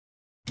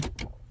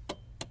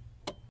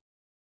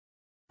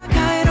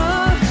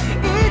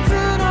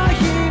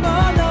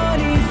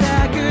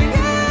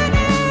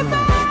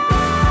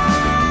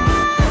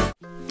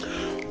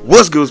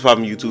What's good, what's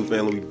poppin' YouTube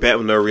family? We back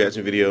with another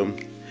reaction video.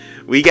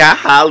 We got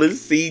Holla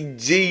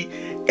CG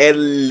and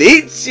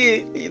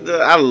Lynchy. You know,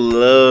 I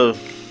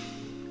love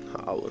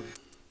Holla.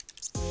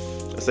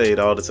 I say it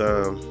all the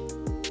time.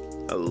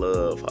 I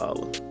love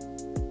Holla.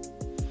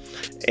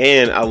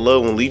 And I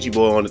love when Lynchy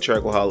Boy on the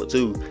track with Holla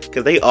too.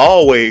 Cause they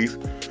always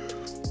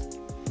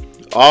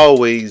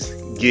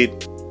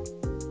get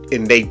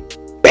in they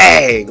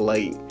bag.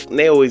 Like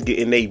they always get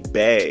in they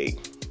bag.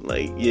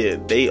 Like, yeah,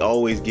 they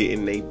always get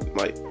in they,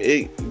 like,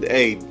 hey,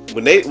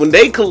 when they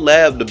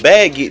collab, the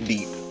bag get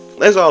deep.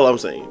 That's all I'm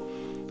saying.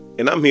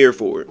 And I'm here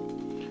for it.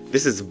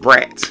 This is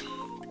BRAT.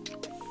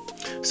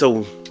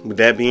 So, with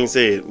that being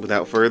said,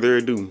 without further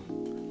ado,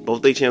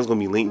 both their channels gonna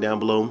be linked down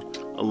below,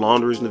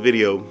 along the rest of the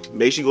video.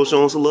 Make sure you go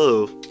show them some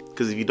love,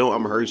 because if you don't,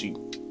 I'm gonna hurt you.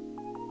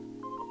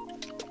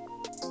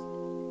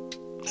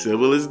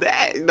 Simple as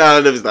that.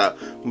 No, never stop.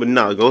 But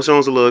no, go show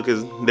them some love,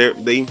 because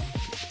they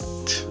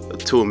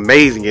two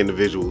amazing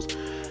individuals.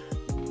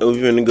 And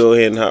we're gonna go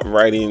ahead and hop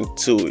right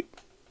into it.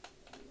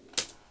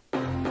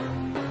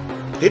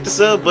 Hit the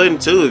sub button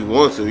too if you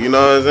want to, you know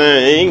what I'm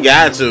saying? You ain't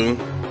got to.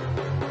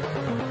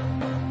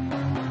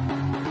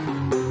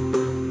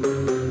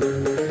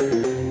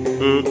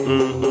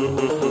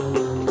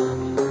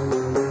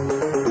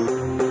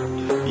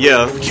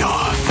 Yeah.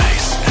 Your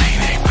face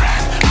ain't a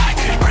brand. I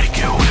could break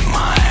it with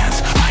my hands.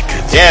 I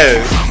could take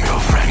it from your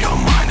friend. Your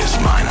mind is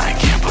mine. I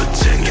can't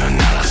pretend you're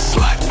not a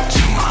slut.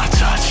 To my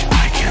touch,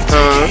 I can't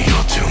take it.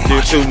 You're too much.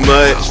 You're too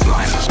much. Those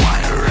lines is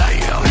mine, right?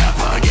 You'll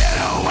never get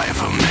away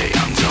from me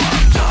until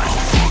I'm done.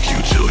 I'll fuck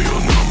you till you're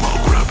numb.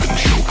 I'll grab and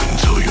choke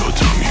until you're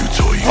dumb. You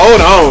toy you.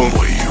 Hold on.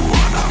 What you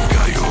want? I've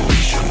got your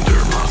leash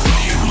under my thumb.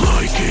 You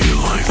like it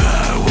like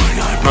that when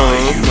I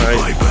bite you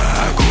right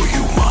back. Or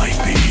you might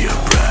be a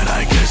brat.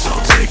 I guess I'll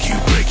take you,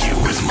 break you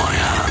with my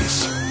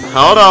hands.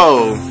 Hold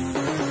on.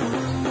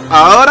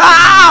 Hold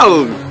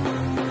on.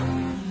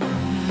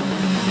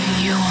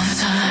 You want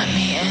to let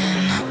me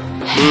in?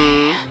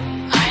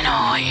 I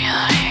know what you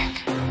like.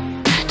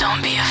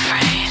 Don't be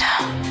afraid.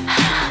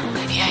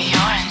 Yeah,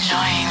 you're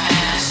enjoying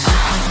this.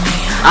 With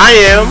me, I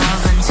am.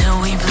 love until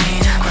we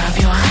bleed. Grab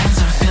your hands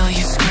and feel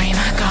you scream.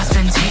 God's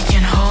been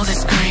taking hold,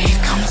 it's greed.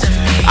 Come to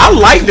me. I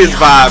like this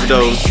vibe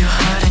though. You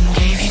hurt and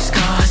gave you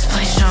scars.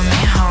 Please show me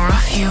how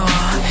rough you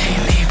are.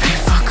 Hey, maybe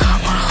fuck up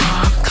my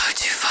heart. Go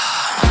too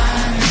far.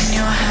 I'm in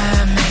your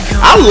head, make your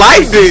I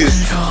like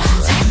this. control.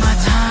 Take my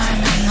time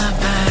in the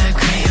bed,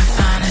 create a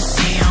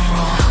fantasy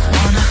unroll.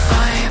 Wanna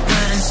fight,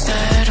 but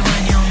instead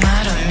when you're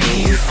mad at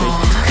me you fall.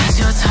 Cause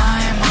your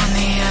time on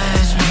the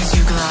edge makes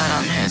you glad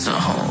I'm here to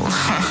hold.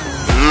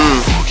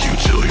 Fuck you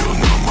till you're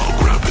numb. I'll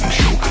grab and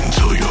choke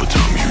until you're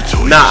dumb. You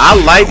toy. Nah, I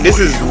like this.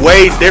 Is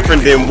way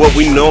different than what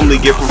we normally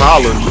get from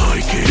Holland.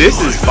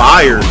 This is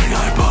fire.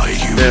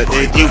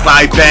 You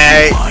bite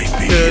back.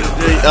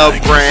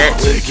 BRAT.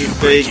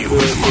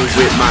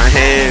 With my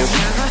hands.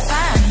 You're a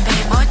fan,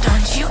 babe, what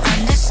don't you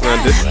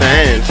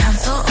Understand.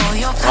 Cancel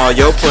All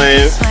your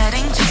plans.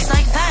 Sweating just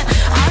like that.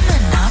 I'm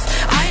enough,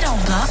 I don't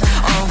bluff.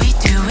 All we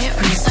do, it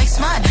reads like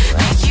smut.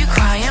 Make you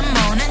cry and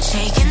moan and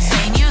shake and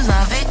saying you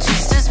love it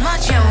just as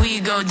much. Yeah, we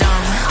go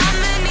dumb. I'm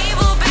an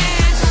evil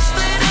bitch.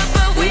 Split up,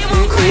 but we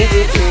won't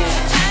quit.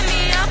 Tie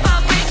me up, I'll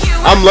break you.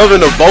 I'm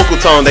loving the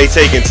vocal tone they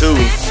taking too.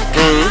 Set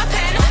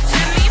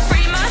me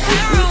free, my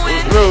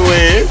heroine.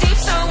 Ruin. Deep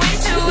so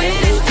into it.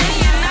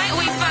 Day and night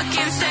we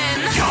fucking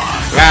sin.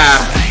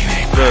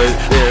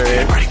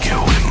 Break it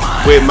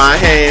With my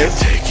hands.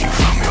 take you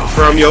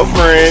From your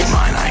friends.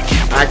 mine.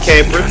 I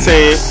can't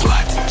pretend. To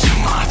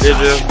my Did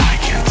you? I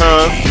can't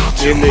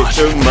Isn't it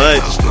too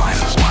much? Those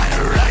lines is mine,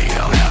 right?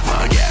 You'll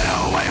never get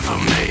away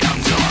from me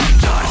until I'm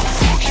done. I'll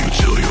fuck you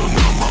till you're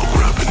numb. I'll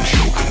grab and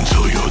choke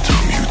until you're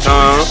dumb. You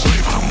tell me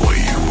slave, I'm what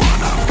you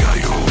want. I've got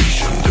your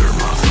leash under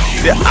my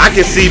thumb. Yeah, I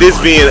can see this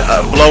being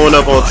blowing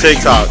up on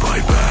TikTok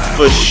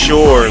for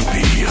sure.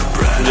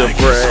 The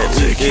BRAT.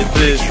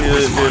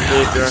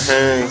 Your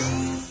hands.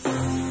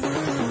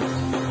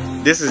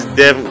 This is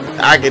definitely.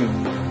 I can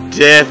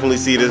definitely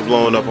see this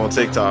blowing up on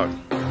TikTok.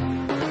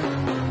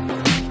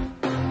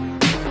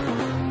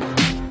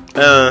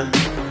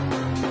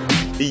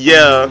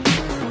 Yeah.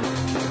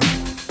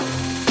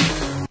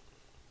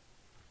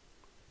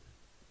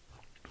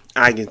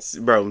 I can,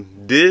 bro.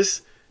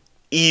 This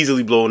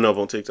easily blowing up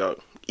on TikTok.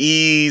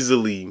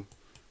 Easily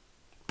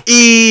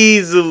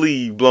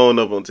blowing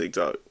up on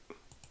TikTok.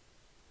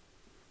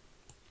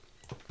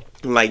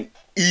 Like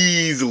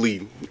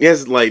easily.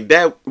 Yes, like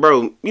that,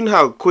 bro. You know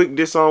how quick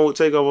this song would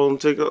take off on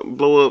TikTok,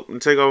 blow up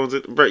and take off on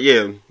TikTok?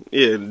 Yeah.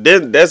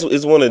 That's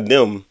it's one of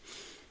them.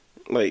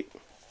 Like,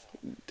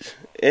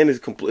 and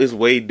it's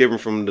way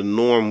different from the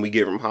norm we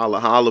get from Holla.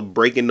 Holla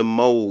breaking the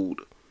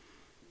mold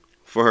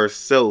for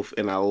herself,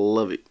 and I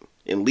love it.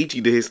 And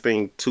Lynchy did his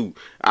thing too.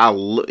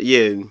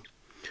 Yeah.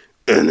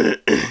 Every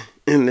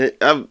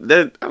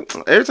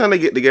time they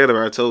get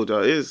together, I told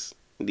y'all,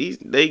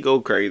 they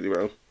go crazy,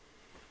 bro.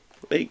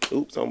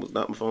 Oops, almost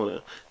knocked my phone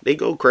out. They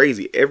go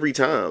crazy every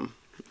time.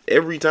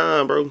 Every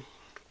time, bro.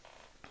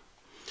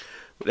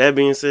 With that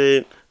being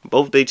said,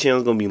 both their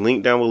channels gonna be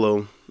linked down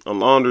below, I'm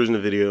laundering the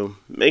video.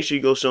 Make sure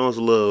you go show us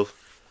love.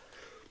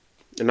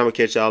 And I'm gonna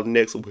catch y'all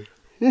next one.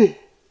 I'm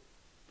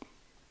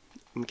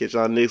gonna catch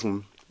y'all next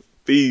one.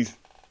 Peace.